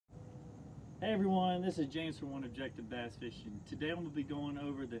Hey everyone, this is James from OneObjective Bass Fishing. Today I'm going to be going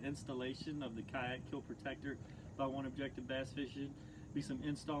over the installation of the Kayak Keel Protector by OneObjective Bass Fishing. Be some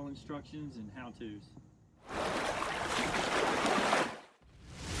install instructions and how-tos.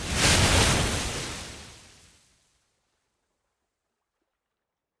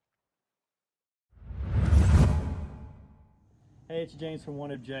 Hey, it's James from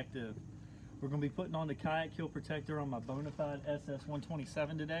OneObjective. We're going to be putting on the Kayak Keel Protector on my Bonafide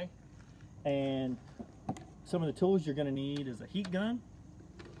SS127 today. And some of the tools you're going to need is a heat gun,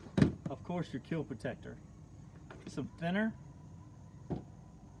 of course your keel protector, some thinner,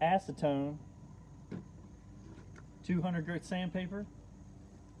 acetone, 200 grit sandpaper,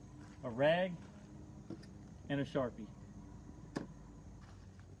 a rag, and a Sharpie.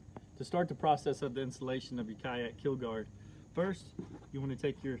 To start the process of the installation of your kayak keel guard, first you want to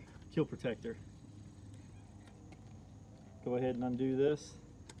take your keel protector. Go ahead and undo this.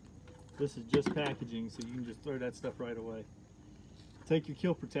 This is just packaging, so you can just throw that stuff right away. Take your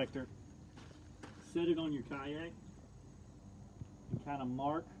keel protector, set it on your kayak, and kind of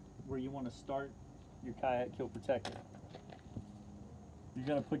mark where you want to start your kayak keel protector. You're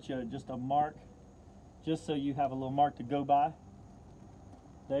going to put just a mark, just so you have a little mark to go by,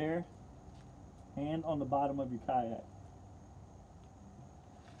 there, and on the bottom of your kayak,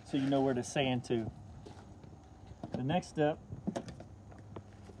 so you know where to sand to. The next step,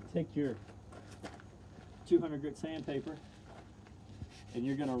 take your 200 grit sandpaper and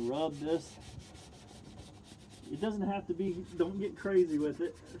you're going to rub this. It doesn't have to be, don't get crazy with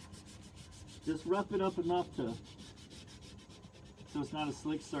it. Just rough it up enough so it's not a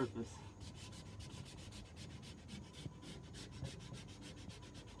slick surface.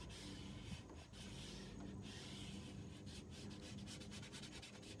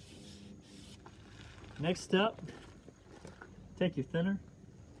 Next step, take your thinner,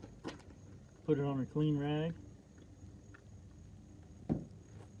 put it on a clean rag, and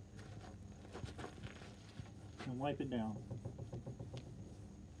wipe it down.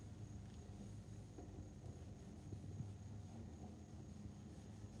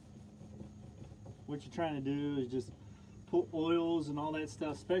 What you're trying to do is just put oils and all that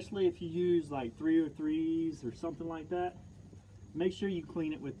stuff, especially if you use like 303s or something like that. Make sure you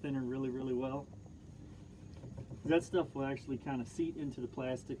clean it with thinner really well. That stuff will actually kind of seep into the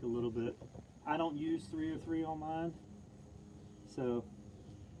plastic a little bit. I don't use 303 on mine, so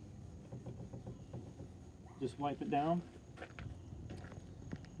just wipe it down.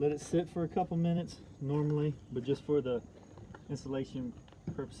 Let it sit for a couple minutes normally, but just for the installation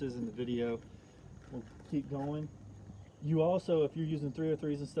purposes in the video, we'll keep going. You also, if you're using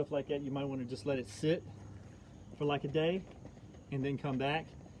 303s and stuff like that, you might want to just let it sit for like a day and then come back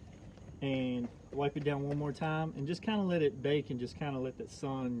and wipe it down one more time and just kind of let it bake and just kind of let that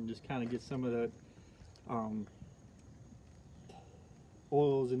sun just kind of get some of the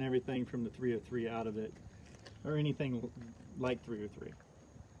oils and everything from the 303 out of it, or anything like 303.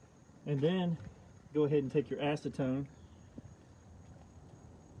 And then go ahead and take your acetone,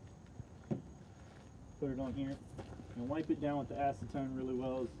 put it on here, and wipe it down with the acetone really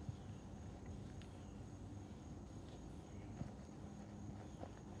well.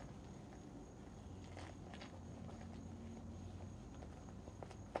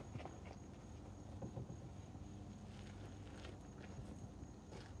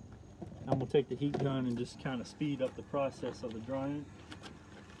 I'm going to take the heat gun and just kind of speed up the process of the drying.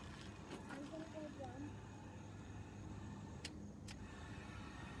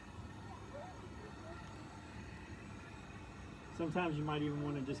 Sometimes you might even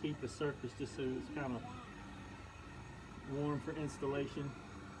want to just heat the surface just so it's kind of warm for installation.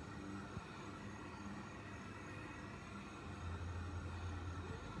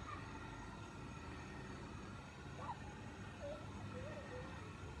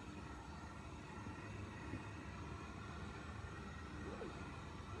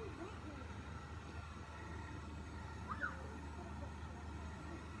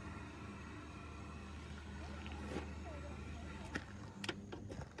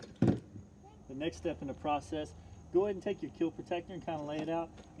 The next step in the process, go ahead and take your keel protector and kind of lay it out,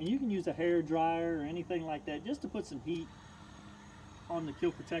 and you can use a hair dryer or anything like that just to put some heat on the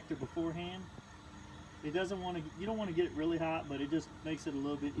keel protector beforehand. It doesn't want to, you don't want to get it really hot, but it just makes it a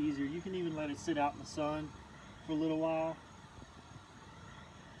little bit easier. You can even let it sit out in the sun for a little while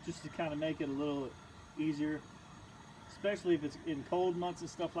just to kind of make it a little easier, especially if it's in cold months and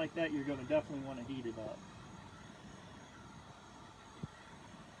stuff like that. You're going to definitely want to heat it up.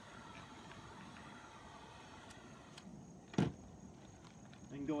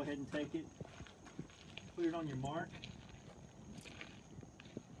 Then go ahead and take it, put it on your mark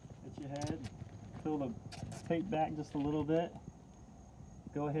that you ahead, peel the tape back just a little bit.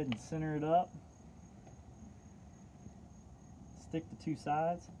 Go ahead and center it up. Stick the two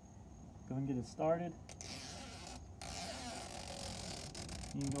sides. Go and get it started.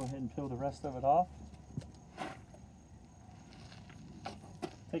 You can go ahead and peel the rest of it off.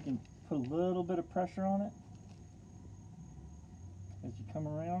 Put a little bit of pressure on it as you come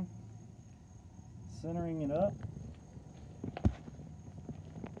around, centering it up.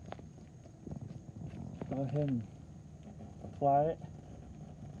 Go ahead and apply it.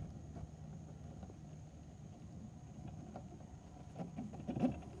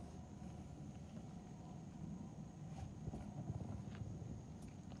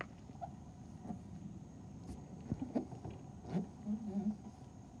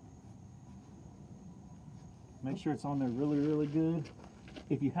 Make sure it's on there really, really good.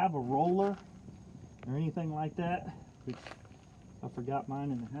 If you have a roller or anything like that, which I forgot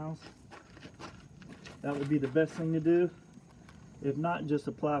mine in the house, that would be the best thing to do. If not, just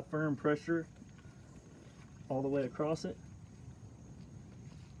apply firm pressure all the way across it.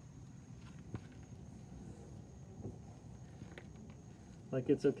 Like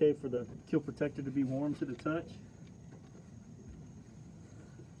it's okay for the keel protector to be warm to the touch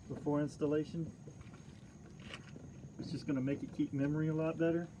before installation. It's just going to make it keep memory a lot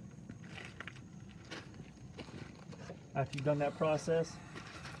better. After you've done that process,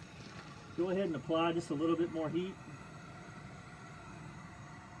 go ahead and apply just a little bit more heat.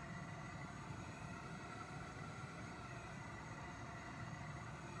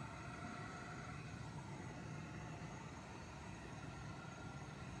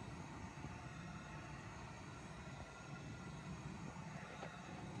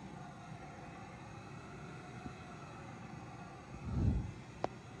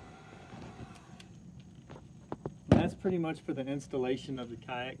 That's pretty much for the installation of the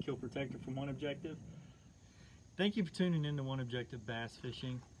Kayak Keel Protector from OneObjective. Thank you for tuning in to OneObjective Bass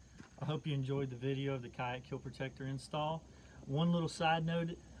Fishing. I hope you enjoyed the video of the Kayak Keel Protector install. One little side note,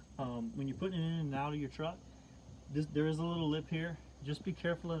 when you're putting it in and out of your truck, there is a little lip here. Just be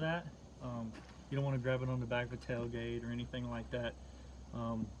careful of that. You don't want to grab it on the back of a tailgate or anything like that.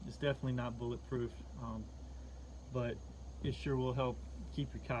 It's definitely not bulletproof, but it sure will help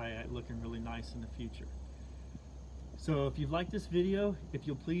keep your kayak looking really nice in the future. So if you've liked this video, if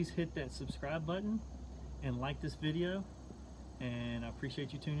you'll please hit that subscribe button and like this video, and I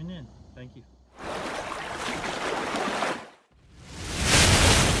appreciate you tuning in. Thank you.